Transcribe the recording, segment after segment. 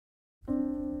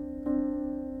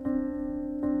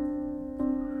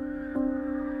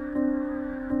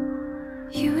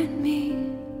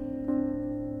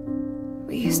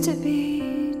used to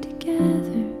be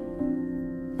together,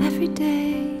 every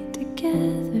day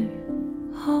together,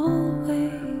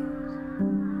 always.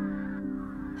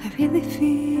 I really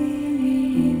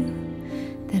feel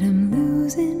that I'm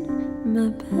losing my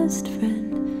best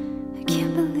friend. I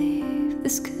can't believe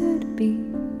this could be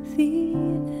the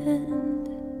end.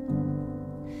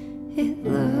 It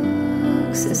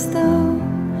looks as though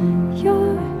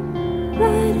you're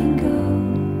letting go,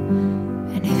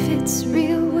 and if it's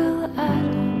real, well, I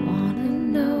don't wanna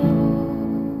know.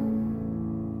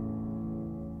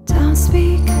 Don't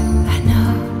speak, I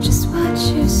know just what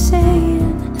you're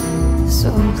saying, so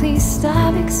please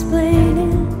stop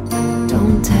explaining.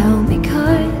 Don't tell me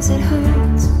 'cause it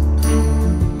hurts.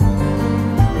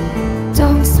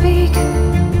 Don't speak,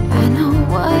 I know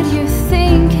what you're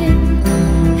thinking,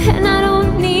 and I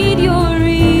don't need your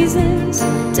reasons.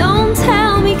 Don't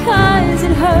tell me 'cause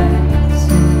it hurts.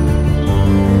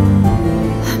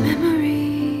 Our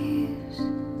memories,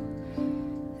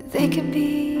 they could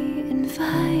be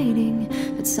inviting,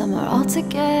 but some are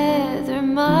altogether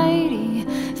mighty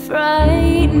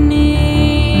frightening.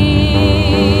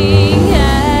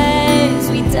 As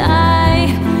we die,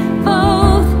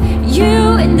 both you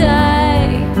and I,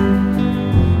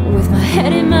 with my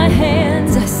head in my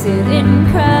hands, I sit and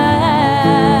cry.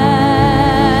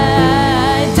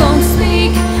 Don't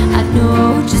speak, I know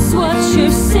just what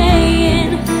you're saying,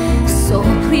 so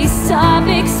please stop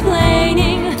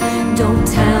explaining. Don't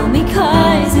tell me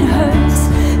 'cause it hurts.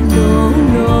 No,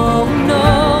 no, no,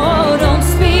 don't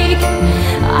speak.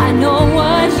 I know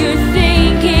what you're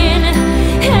thinking,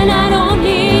 and I don't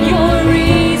need your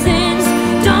reasons.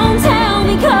 Don't tell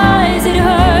me 'cause it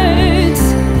hurts.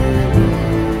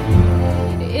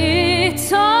 It's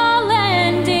all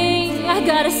ending, I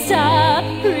gotta stop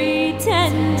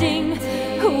pretending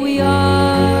who we are.